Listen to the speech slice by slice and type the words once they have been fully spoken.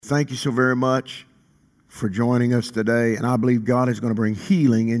thank you so very much for joining us today. And I believe God is going to bring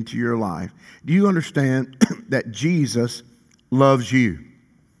healing into your life. Do you understand that Jesus loves you?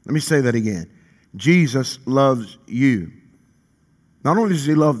 Let me say that again. Jesus loves you. Not only does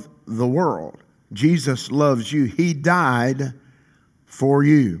he love the world, Jesus loves you. He died for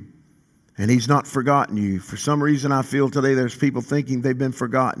you. And he's not forgotten you. For some reason, I feel today there's people thinking they've been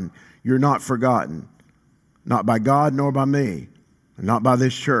forgotten. You're not forgotten. Not by God nor by me. Not by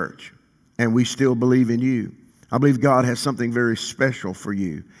this church. And we still believe in you. I believe God has something very special for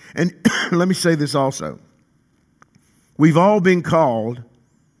you. And let me say this also. We've all been called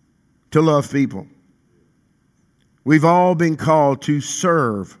to love people. We've all been called to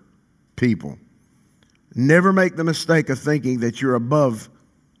serve people. Never make the mistake of thinking that you're above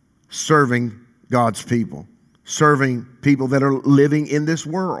serving God's people, serving people that are living in this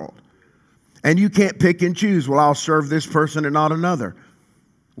world. And you can't pick and choose, well, I'll serve this person and not another.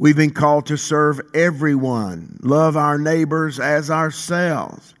 We've been called to serve everyone, love our neighbors as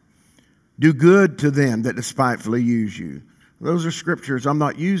ourselves, do good to them that despitefully use you. Those are scriptures I'm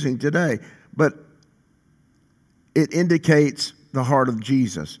not using today, but it indicates the heart of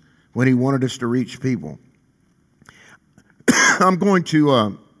Jesus when he wanted us to reach people. I'm going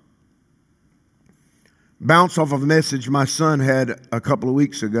to bounce off of a message my son had a couple of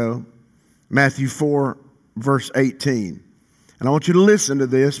weeks ago, Matthew 4, verse 18. And I want you to listen to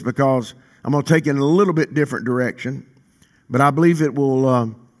this because I'm going to take it in a little bit different direction, but I believe it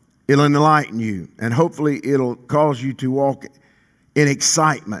will it'll enlighten you, and hopefully it'll cause you to walk in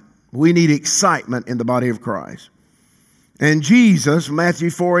excitement. We need excitement in the body of Christ. And Jesus, Matthew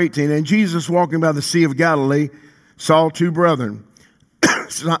 4:18, and Jesus walking by the Sea of Galilee saw two brethren,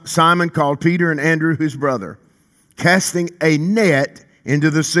 Simon called Peter and Andrew his brother, casting a net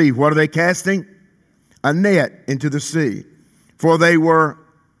into the sea. What are they casting? A net into the sea, for they were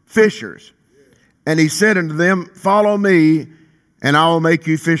fishers. And he said unto them, follow me, and I will make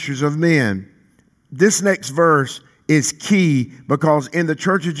you fishers of men. This next verse is key because in the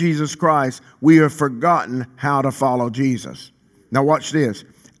Church of Jesus Christ, we have forgotten how to follow Jesus. Now watch this.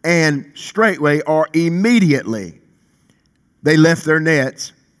 And straightway or immediately they left their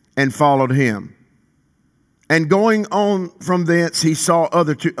nets and followed him. And going on from thence, he saw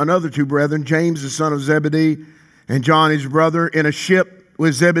another two brethren, James the son of Zebedee and John his brother, in a ship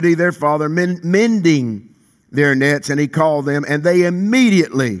with Zebedee their father, mending their nets. And he called them, and they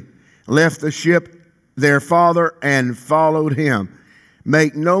immediately left the ship, their father, and followed him.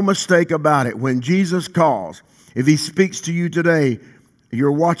 Make no mistake about it. When Jesus calls, if he speaks to you today,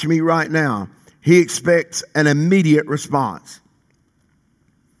 you're watching me right now, he expects an immediate response.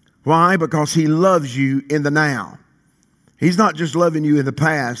 Why? Because he loves you in the now. He's not just loving you in the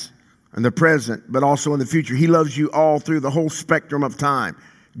past and the present, but also in the future. He loves you all through the whole spectrum of time.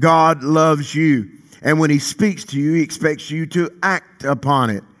 God loves you. And when he speaks to you, he expects you to act upon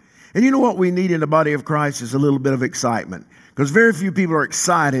it. And you know what we need in the body of Christ is a little bit of excitement. Because very few people are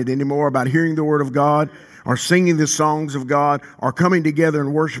excited anymore about hearing the word of God, or singing the songs of God, or coming together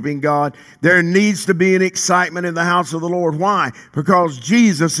and worshiping God. There needs to be an excitement in the house of the Lord. Why? Because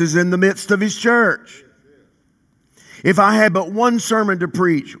Jesus is in the midst of his church. If I had but one sermon to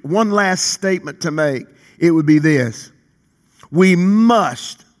preach, one last statement to make, it would be this. We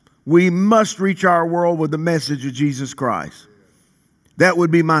must reach our world with the message of Jesus Christ. That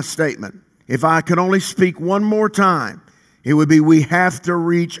would be my statement. If I could only speak one more time, it would be we have to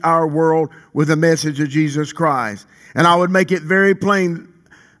reach our world with the message of Jesus Christ. And I would make it very plain,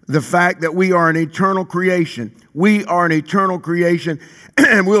 the fact that we are an eternal creation. We are an eternal creation,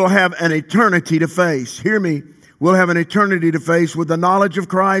 and we'll have an eternity to face. Hear me. We'll have an eternity to face with the knowledge of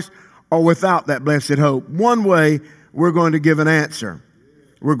Christ or without that blessed hope. One way, we're going to give an answer.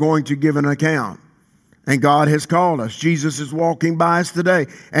 We're going to give an account. And God has called us. Jesus is walking by us today,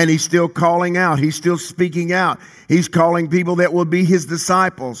 and he's still calling out. He's still speaking out. He's calling people that will be his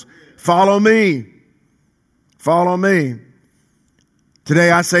disciples. Follow me. Follow me. Today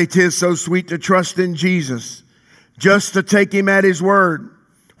I say 'tis so sweet to trust in Jesus, just to take him at his word.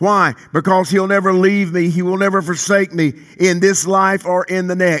 Why? Because he'll never leave me. He will never forsake me in this life or in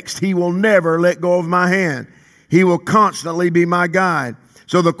the next. He will never let go of my hand. He will constantly be my guide.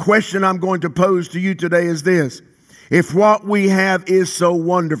 So the question I'm going to pose to you today is this. If what we have is so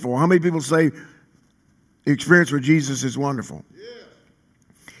wonderful, how many people say the experience with Jesus is wonderful?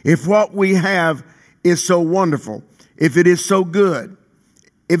 Yeah. If what we have is so wonderful, if it is so good,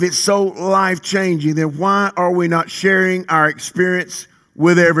 if it's so life-changing, then why are we not sharing our experience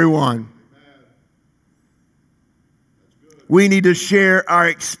with everyone? We need to share our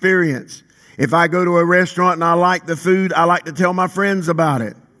experience. If I go to a restaurant and I like the food, I like to tell my friends about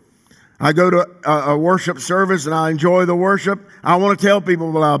it. I go to a worship service and I enjoy the worship. I want to tell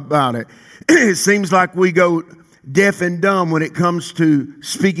people about it. It seems like we go deaf and dumb when it comes to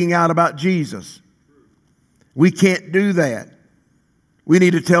speaking out about Jesus. We can't do that. We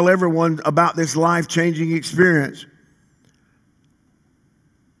need to tell everyone about this life-changing experience.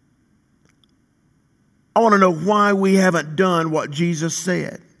 I want to know why we haven't done what Jesus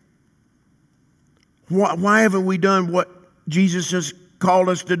said. Why haven't we done what Jesus has called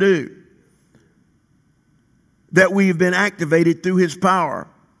us to do? That we've been activated through his power.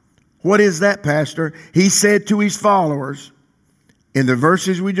 What is that, Pastor? He said to his followers, in the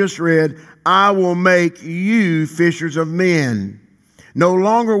verses we just read, I will make you fishers of men. No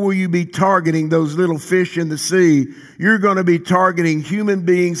longer will you be targeting those little fish in the sea. You're going to be targeting human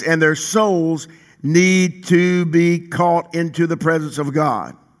beings, and their souls need to be caught into the presence of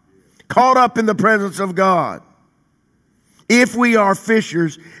God. Caught up in the presence of God. If we are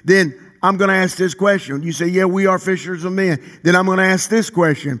fishers, then I'm going to ask this question. You say, yeah, we are fishers of men. Then I'm going to ask this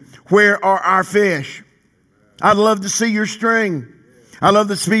question. Where are our fish? I'd love to see your string. I love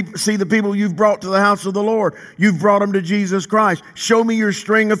to see the people you've brought to the house of the Lord. You've brought them to Jesus Christ. Show me your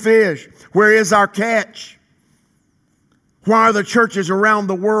string of fish. Where is our catch? Why are the churches around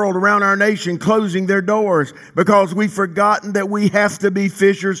the world, around our nation, closing their doors? Because we've forgotten that we have to be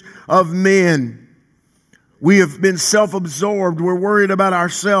fishers of men. We have been self-absorbed. We're worried about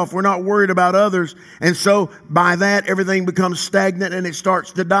ourselves. We're not worried about others. And so by that, everything becomes stagnant and it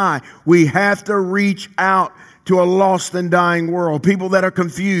starts to die. We have to reach out to a lost and dying world. People that are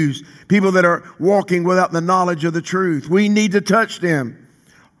confused. People that are walking without the knowledge of the truth. We need to touch them.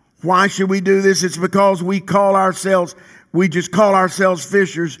 Why should we do this? It's because we just call ourselves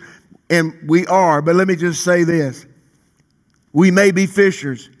fishers, and we are. But let me just say this. We may be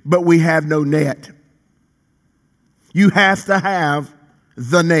fishers, but we have no net. You have to have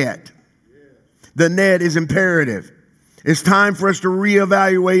the net. The net is imperative. It's time for us to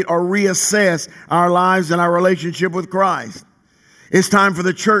reevaluate or reassess our lives and our relationship with Christ. It's time for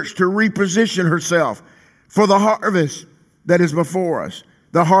the church to reposition herself for the harvest that is before us.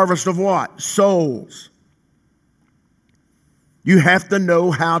 The harvest of what? Souls. You have to know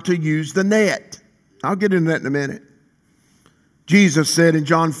how to use the net. I'll get into that in a minute. Jesus said in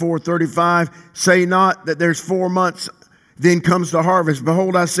John 4:35, say not that there's 4 months, then comes the harvest.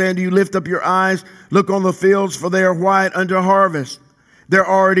 Behold, I say unto you, lift up your eyes, look on the fields, for they are white unto harvest. They're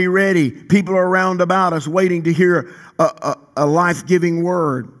already ready. People are round about us waiting to hear a life-giving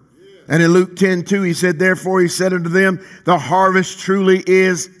word. And in Luke 10:2, he said, therefore he said unto them, the harvest truly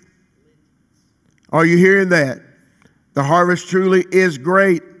is. Are you hearing that? The harvest truly is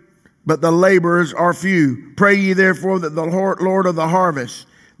great, but the laborers are few. Pray ye therefore that the Lord of the harvest,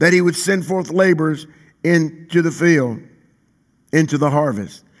 that he would send forth laborers into the field, into the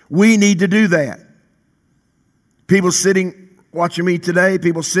harvest. We need to do that. People sitting, watching me today,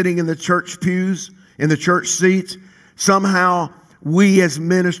 people sitting in the church pews, in the church seats, somehow we as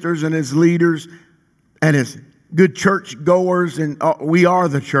ministers and as leaders and as good church goers, and we are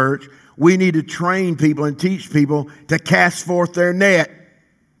the church, we need to train people and teach people to cast forth their net.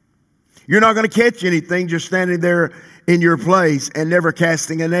 You're not going to catch anything just standing there in your place and never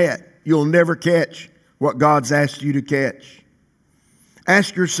casting a net. You'll never catch what God's asked you to catch.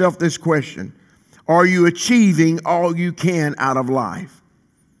 Ask yourself this question. Are you achieving all you can out of life?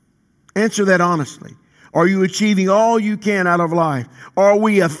 Answer that honestly. Are you achieving all you can out of life? Are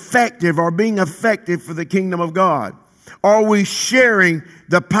we effective or being effective for the kingdom of God? Are we sharing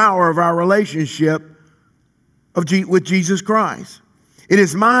the power of our relationship with Jesus Christ? It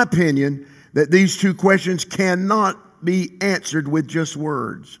is my opinion that these two questions cannot be answered with just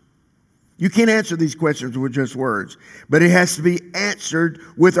words. You can't answer these questions with just words, but it has to be answered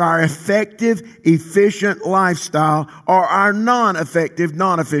with our effective, efficient lifestyle or our non-effective,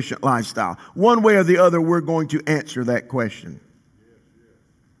 non-efficient lifestyle. One way or the other, we're going to answer that question.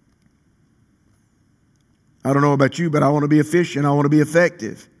 I don't know about you, but I want to be efficient. I want to be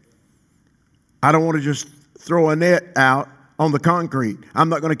effective. I don't want to just throw a net out on the concrete. I'm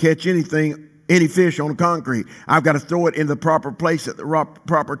not going to catch any fish on the concrete. I've got to throw it in the proper place at the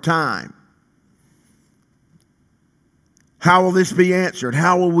proper time. How will this be answered?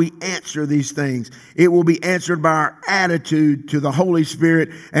 How will we answer these things? It will be answered by our attitude to the Holy Spirit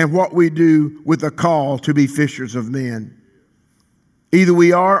and what we do with the call to be fishers of men. Either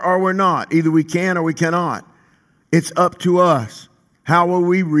we are or we're not. Either we can or we cannot. It's up to us. How will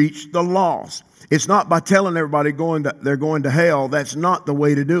we reach the lost? It's not by telling everybody they're going to hell. That's not the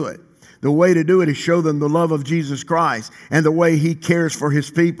way to do it. The way to do it is show them the love of Jesus Christ and the way he cares for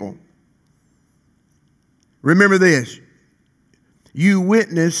his people. Remember this. You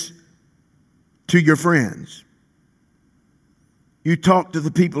witness to your friends. You talk to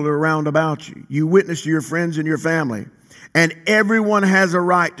the people around about you. You witness to your friends and your family. And everyone has a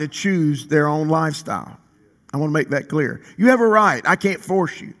right to choose their own lifestyle. I want to make that clear. You have a right. I can't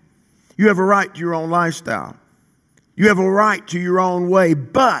force you. You have a right to your own lifestyle. You have a right to your own way.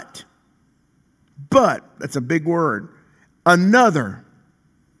 But, that's a big word. Another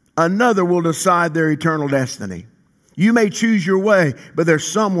will decide their eternal destiny. You may choose your way, but there's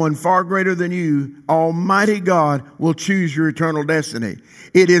someone far greater than you, Almighty God, will choose your eternal destiny.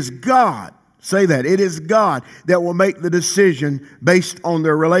 It is God, say that, it is God that will make the decision based on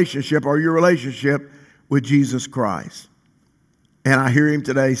their relationship or your relationship with Jesus Christ. And I hear him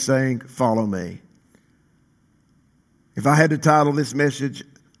today saying, follow me. If I had to title this message,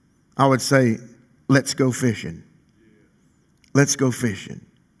 I would say, let's go fishing. Let's go fishing.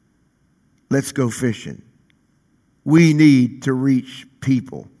 Let's go fishing. We need to reach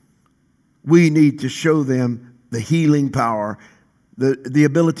people. We need to show them the healing power, the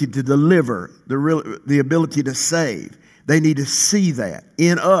ability to deliver, the ability to save. They need to see that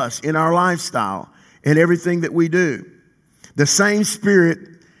in us, in our lifestyle, in everything that we do. The same Spirit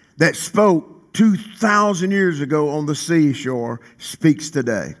that spoke 2,000 years ago on the seashore speaks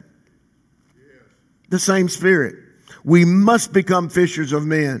today. The same Spirit. We must become fishers of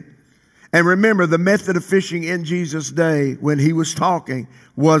men. And remember, the method of fishing in Jesus' day when he was talking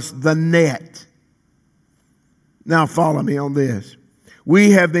was the net. Now follow me on this.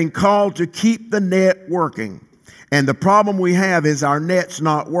 We have been called to keep the net working. And the problem we have is our net's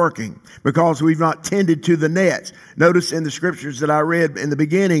not working because we've not tended to the nets. Notice in the scriptures that I read in the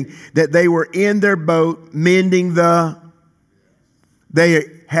beginning that they were in their boat mending they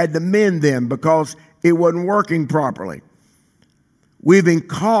had to mend them because it wasn't working properly. We've been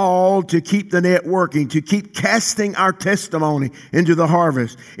called to keep the net working, to keep casting our testimony into the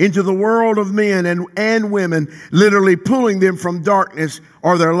harvest, into the world of men and women, literally pulling them from darkness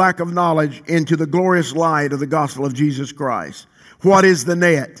or their lack of knowledge into the glorious light of the gospel of Jesus Christ. What is the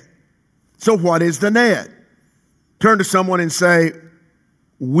net? So what is the net? Turn to someone and say,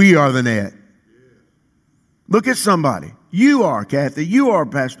 we are the net. Look at somebody. You are, Kathy. You are,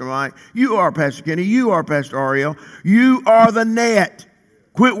 Pastor Mike. You are, Pastor Kenny. You are, Pastor Ariel. You are the net.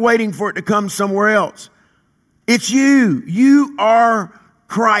 Quit waiting for it to come somewhere else. It's you. You are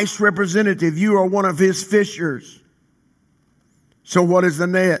Christ's representative. You are one of his fishers. So what is the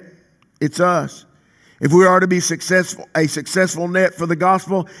net? It's us. If we are to be successful, a successful net for the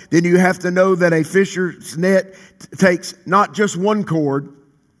gospel, then you have to know that a fisher's net takes not just one cord.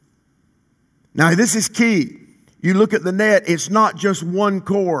 Now, this is key. You look at the net, it's not just one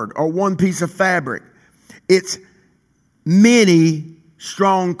cord or one piece of fabric. It's many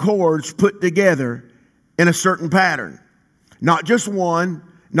strong cords put together in a certain pattern. Not just one,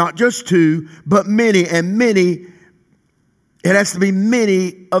 not just two, but many and many. It has to be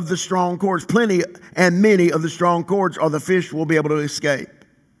many of the strong cords, plenty and many of the strong cords, or the fish will be able to escape.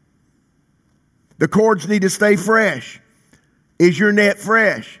 The cords need to stay fresh. Is your net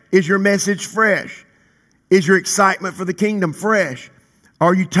fresh? Is your message fresh? Is your excitement for the kingdom fresh?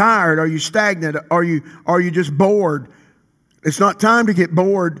 Are you tired? Are you stagnant? Are you just bored? It's not time to get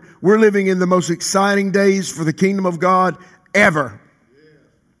bored. We're living in the most exciting days for the kingdom of God ever.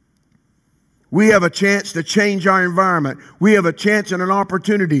 We have a chance to change our environment. We have a chance and an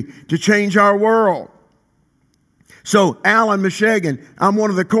opportunity to change our world. So, Alan Mushegan, I'm one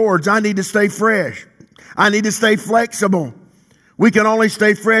of the cords. I need to stay fresh. I need to stay flexible. We can only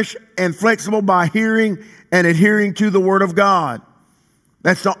stay fresh and flexible by hearing and adhering to the Word of God.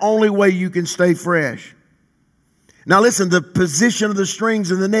 That's the only way you can stay fresh. Now listen, the position of the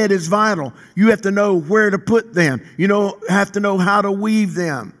strings in the net is vital. You have to know where to put them. You have to know how to weave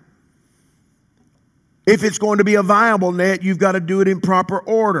them. If it's going to be a viable net, you've got to do it in proper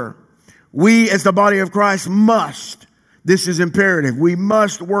order. We as the body of Christ must. This is imperative. We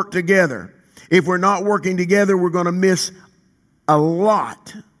must work together. If we're not working together, we're going to miss a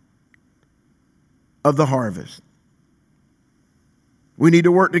lot of the harvest. We need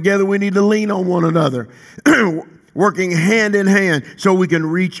to work together. We need to lean on one another, working hand in hand so we can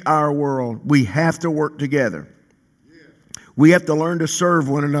reach our world. We have to work together. We have to learn to serve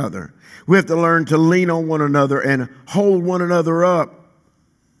one another. We have to learn to lean on one another and hold one another up.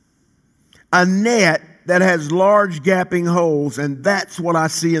 A net that has large gapping holes, and that's what I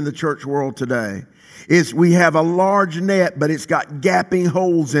see in the church world today, is we have a large net, but it's got gapping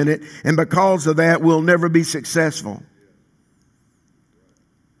holes in it, and because of that, we'll never be successful.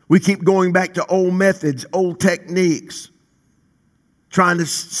 We keep going back to old methods, old techniques. trying to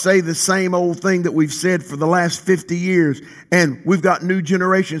say the same old thing that we've said for the last 50 years. And we've got new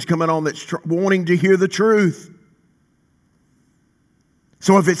generations coming on that's wanting to hear the truth.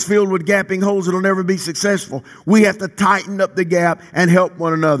 So if it's filled with gaping holes, it'll never be successful. We have to tighten up the gap and help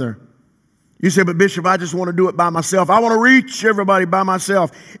one another. You say, but Bishop, I just want to do it by myself. I want to reach everybody by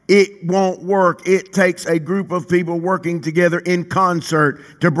myself. It won't work. It takes a group of people working together in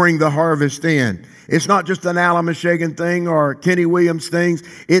concert to bring the harvest in. It's not just an Alan Mushegan thing or Kenny Williams things.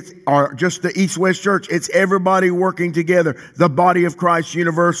 Or just the East-West Church. It's everybody working together, the body of Christ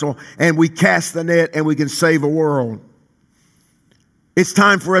universal. And we cast the net and we can save a world. It's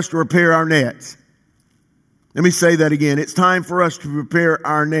time for us to repair our nets. Let me say that again. It's time for us to repair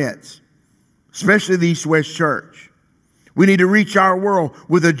our nets. Especially the East-West Church. We need to reach our world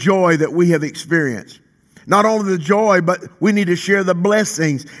with the joy that we have experienced. Not only the joy, but we need to share the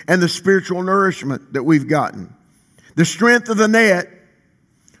blessings and the spiritual nourishment that we've gotten. The strength of the net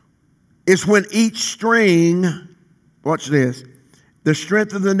is when each string, watch this, the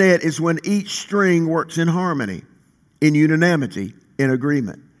strength of the net is when each string works in harmony, in unanimity, in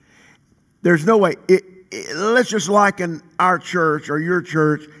agreement. There's no way. Let's just liken our church or your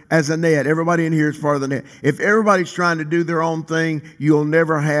church as a net. Everybody in here is part of the net. If everybody's trying to do their own thing, you'll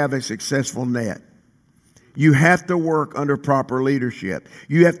never have a successful net. You have to work under proper leadership.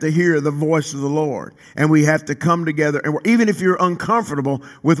 You have to hear the voice of the Lord. And we have to come together. And even if you're uncomfortable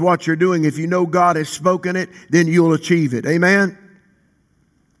with what you're doing, if you know God has spoken it, then you'll achieve it. Amen?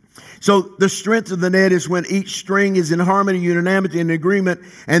 So the strength of the net is when each string is in harmony, unanimity, and agreement.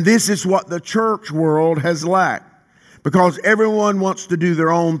 And this is what the church world has lacked. Because everyone wants to do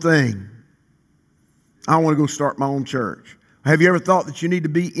their own thing. I want to go start my own church. Have you ever thought that you need to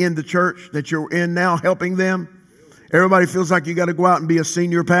be in the church that you're in now, helping them? Everybody feels like you got to go out and be a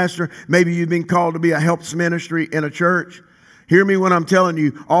senior pastor. Maybe you've been called to be a helps ministry in a church. Hear me when I'm telling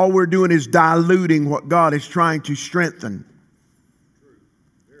you, all we're doing is diluting what God is trying to strengthen.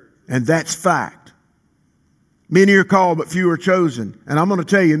 And that's fact. Many are called, but few are chosen. And I'm going to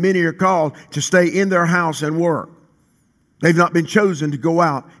tell you, many are called to stay in their house and work. They've not been chosen to go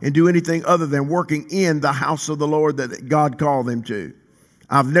out and do anything other than working in the house of the Lord that God called them to.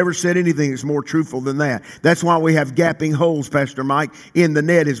 I've never said anything that's more truthful than that. That's why we have gaping holes, Pastor Mike, in the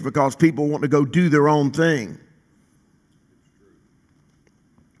net, is because people want to go do their own thing.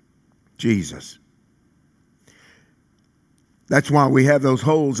 Jesus. That's why we have those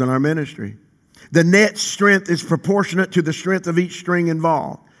holes in our ministry. The net strength is proportionate to the strength of each string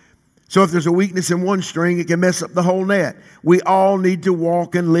involved. So if there's a weakness in one string, it can mess up the whole net. We all need to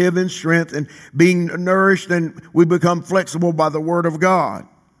walk and live in strength and being nourished, and we become flexible by the Word of God.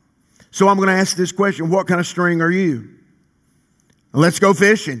 So I'm going to ask this question: what kind of string are you? Let's go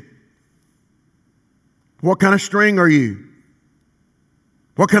fishing. What kind of string are you?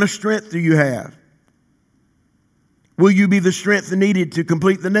 What kind of strength do you have? Will you be the strength needed to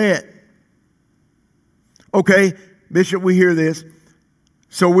complete the net? Okay, Bishop, we hear this.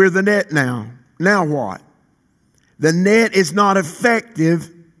 So we're the net now. Now what? The net is not effective.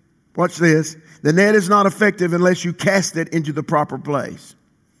 Watch this. The net is not effective unless you cast it into the proper place.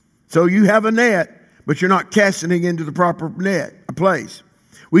 So you have a net, but you're not casting it into the proper place.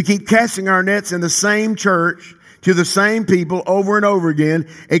 We keep casting our nets in the same church to the same people over and over again,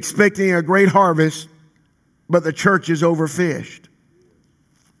 expecting a great harvest, but the church is overfished.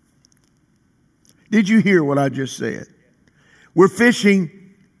 Did you hear what I just said? We're fishing,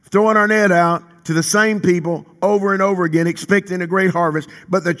 throwing our net out to the same people over and over again, expecting a great harvest,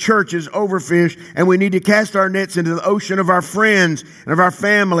 but the church is overfished, and we need to cast our nets into the ocean of our friends and of our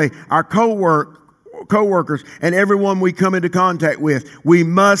family, our co-workers, and everyone we come into contact with. We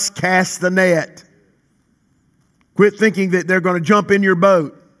must cast the net. Quit thinking that they're going to jump in your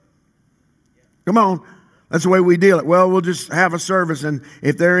boat. Come on. That's the way we deal it. Well, we'll just have a service, and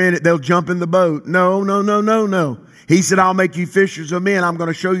if they're in it, they'll jump in the boat. No. He said, I'll make you fishers of men. I'm going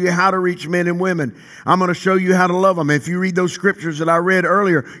to show you how to reach men and women. I'm going to show you how to love them. If you read those scriptures that I read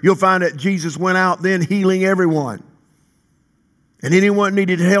earlier, you'll find that Jesus went out then healing everyone. And anyone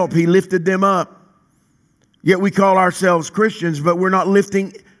needed help, he lifted them up. Yet we call ourselves Christians, but we're not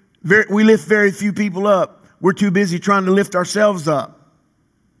lifting. We lift very few people up. We're too busy trying to lift ourselves up.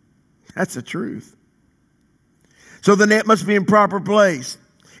 That's the truth. So the net must be in proper place.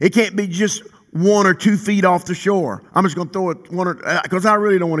 It can't be just 1 or 2 feet off the shore. I'm just going to throw it because I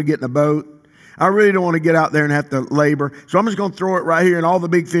really don't want to get in a boat. I really don't want to get out there and have to labor. So I'm just going to throw it right here, and all the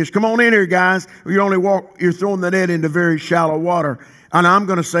big fish, come on in here, guys. You're throwing the net into very shallow water. And I'm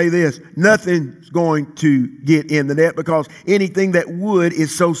going to say this: nothing's going to get in the net, because anything that would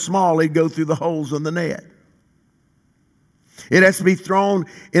is so small it'd go through the holes in the net. It has to be thrown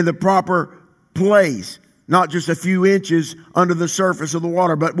in the proper place, not just a few inches under the surface of the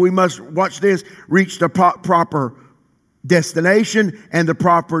water. But we must, watch this, reach the proper destination and the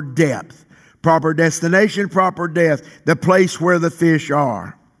proper depth. Proper destination, proper depth. The place where the fish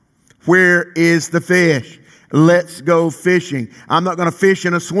are. Where is the fish? Let's go fishing. I'm not going to fish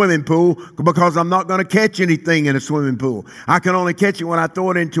in a swimming pool because I'm not going to catch anything in a swimming pool. I can only catch it when I throw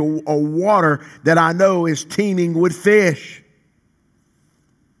it into a water that I know is teeming with fish.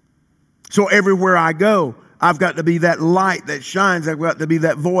 So everywhere I go, I've got to be that light that shines. I've got to be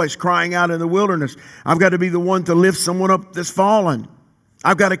that voice crying out in the wilderness. I've got to be the one to lift someone up that's fallen.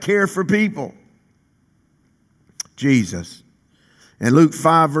 I've got to care for people. Jesus. In Luke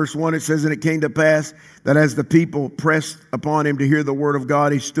 5 verse 1 it says, and it came to pass that as the people pressed upon him to hear the word of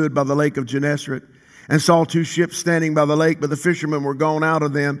God, he stood by the lake of Gennesaret and saw two ships standing by the lake, but the fishermen were gone out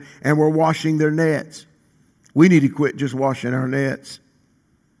of them and were washing their nets. We need to quit just washing our nets.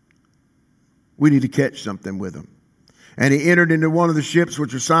 We need to catch something with them. And he entered into one of the ships,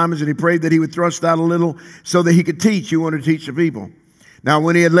 which was Simon's, and he prayed that he would thrust out a little so that he could teach. He wanted to teach the people. Now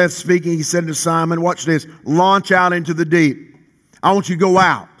when he had left speaking, he said to Simon, watch this, launch out into the deep. I want you to go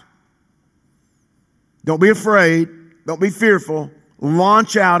out. Don't be afraid. Don't be fearful.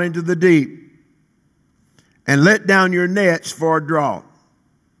 Launch out into the deep and let down your nets for a draught.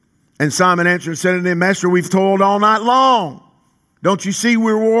 And Simon answered and said to him, Master, we've toiled all night long. Don't you see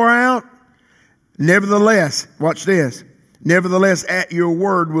we're wore out? Nevertheless, watch this. Nevertheless, at your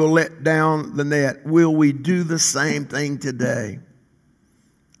word, we'll let down the net. Will we do the same thing today?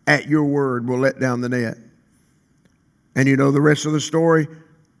 At your word, we'll let down the net. And you know the rest of the story?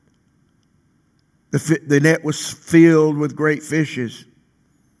 The net was filled with great fishes.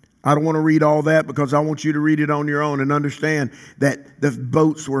 I don't want to read all that because I want you to read it on your own and understand that the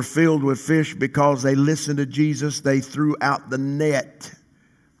boats were filled with fish because they listened to Jesus. They threw out the net.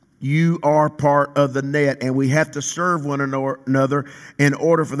 You are part of the net, and we have to serve one another in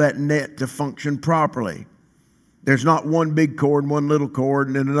order for that net to function properly. There's not one big cord and one little cord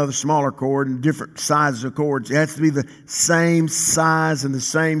and then another smaller cord and different sizes of cords. It has to be the same size and the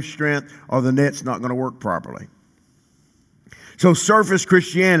same strength or the net's not going to work properly. So surface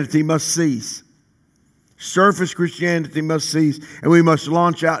Christianity must cease. Surface Christianity must cease, and we must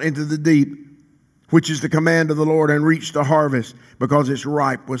launch out into the deep, which is the command of the Lord, and reach the harvest because it's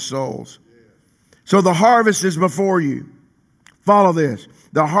ripe with souls. So the harvest is before you. Follow this.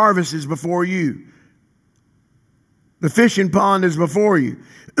 The harvest is before you. The fishing pond is before you.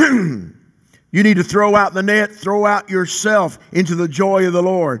 You need to throw out the net, throw out yourself into the joy of the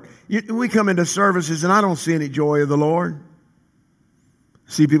Lord. We come into services and I don't see any joy of the Lord.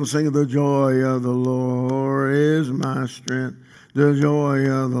 See people singing, the joy of the Lord is my strength. The joy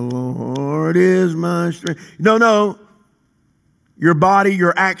of the Lord is my strength. No. Your body,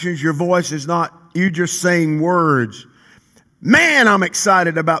 your actions, your voice is not, you just saying words. Man, I'm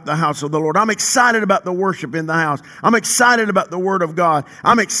excited about the house of the Lord. I'm excited about the worship in the house. I'm excited about the word of God.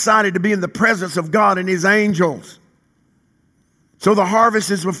 I'm excited to be in the presence of God and his angels. So the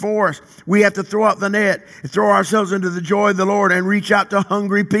harvest is before us. We have to throw out the net and throw ourselves into the joy of the Lord and reach out to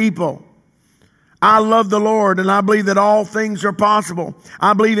hungry people. I love the Lord and I believe that all things are possible.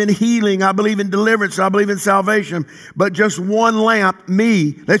 I believe in healing. I believe in deliverance. I believe in salvation. But just one lamp,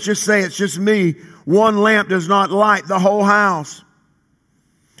 me, let's just say it's just me, one lamp does not light the whole house.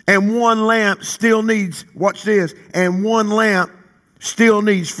 And one lamp still needs, watch this, and one lamp still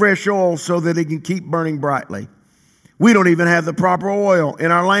needs fresh oil so that it can keep burning brightly. We don't even have the proper oil in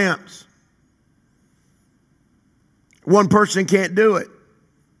our lamps. One person can't do it.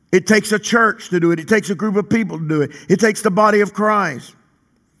 It takes a church to do it. It takes a group of people to do it. It takes the body of Christ.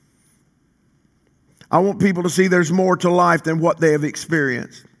 I want people to see there's more to life than what they have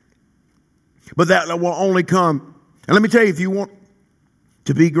experienced. But that will only come. And let me tell you, if you want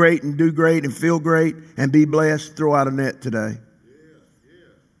to be great and do great and feel great and be blessed, throw out a net today.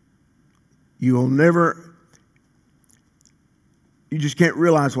 You will never, you just can't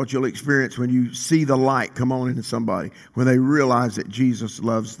realize what you'll experience when you see the light come on into somebody, when they realize that Jesus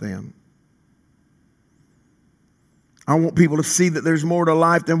loves them. I want people to see that there's more to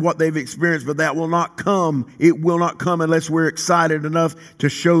life than what they've experienced, but that will not come. It will not come unless we're excited enough to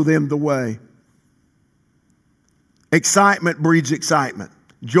show them the way. Excitement breeds excitement.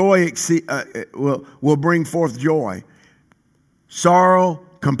 Joy will bring forth joy. Sorrow,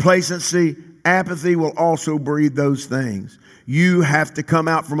 complacency, apathy will also breed those things. You have to come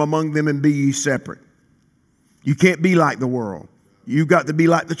out from among them and be ye separate. You can't be like the world. You've got to be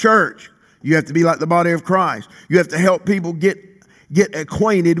like the church. You have to be like the body of Christ. You have to help people get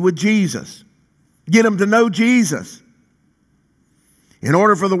acquainted with Jesus. Get them to know Jesus. In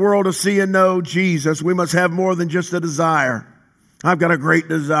order for the world to see and know Jesus, we must have more than just a desire. I've got a great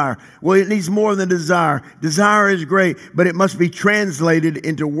desire. Well, it needs more than desire. Desire is great, but it must be translated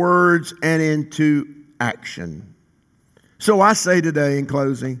into words and into action. So I say today in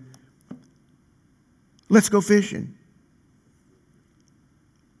closing, let's go fishing.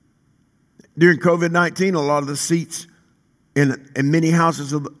 During COVID-19, a lot of the seats in many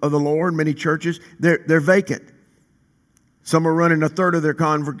houses of the Lord, many churches, they're vacant. Some are running a third of their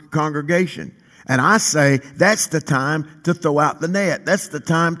congregation. And I say that's the time to throw out the net. That's the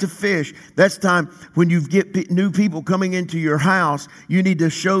time to fish. That's time when you get new people coming into your house, you need to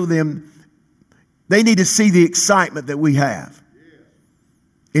show them, they need to see the excitement that we have.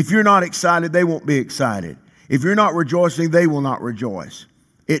 If you're not excited, they won't be excited. If you're not rejoicing, they will not rejoice.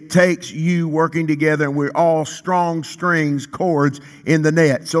 It takes you working together, and we're all strong strings, cords in the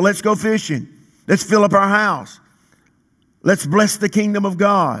net. So let's go fishing. Let's fill up our house. Let's bless the kingdom of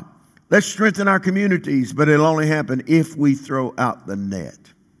God. Let's strengthen our communities, but it'll only happen if we throw out the net.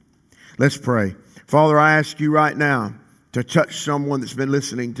 Let's pray. Father, I ask you right now to touch someone that's been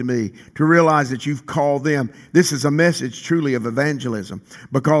listening to me, to realize that you've called them. This is a message truly of evangelism,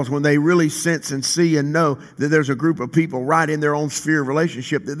 because when they really sense and see and know that there's a group of people right in their own sphere of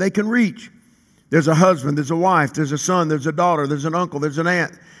relationship that they can reach. There's a husband, there's a wife, there's a son, there's a daughter, there's an uncle, there's an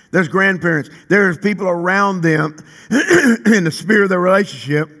aunt, there's grandparents. There's people around them in the sphere of their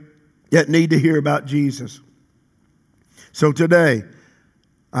relationship that need to hear about Jesus. So today,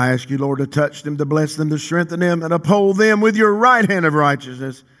 I ask you, Lord, to touch them, to bless them, to strengthen them, and uphold them with your right hand of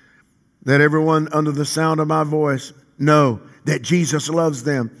righteousness, that everyone under the sound of my voice know that Jesus loves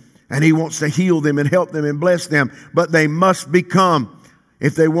them, and he wants to heal them and help them and bless them. But they must become,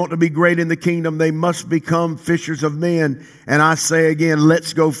 if they want to be great in the kingdom, they must become fishers of men. And I say again,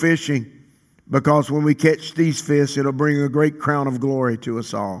 let's go fishing, because when we catch these fish, it'll bring a great crown of glory to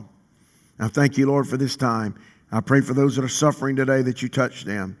us all. I thank you, Lord, for this time. I pray for those that are suffering today that you touch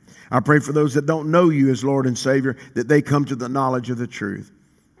them. I pray for those that don't know you as Lord and Savior, that they come to the knowledge of the truth.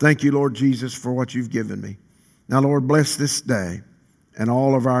 Thank you, Lord Jesus, for what you've given me. Now, Lord, bless this day and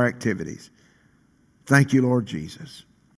all of our activities. Thank you, Lord Jesus.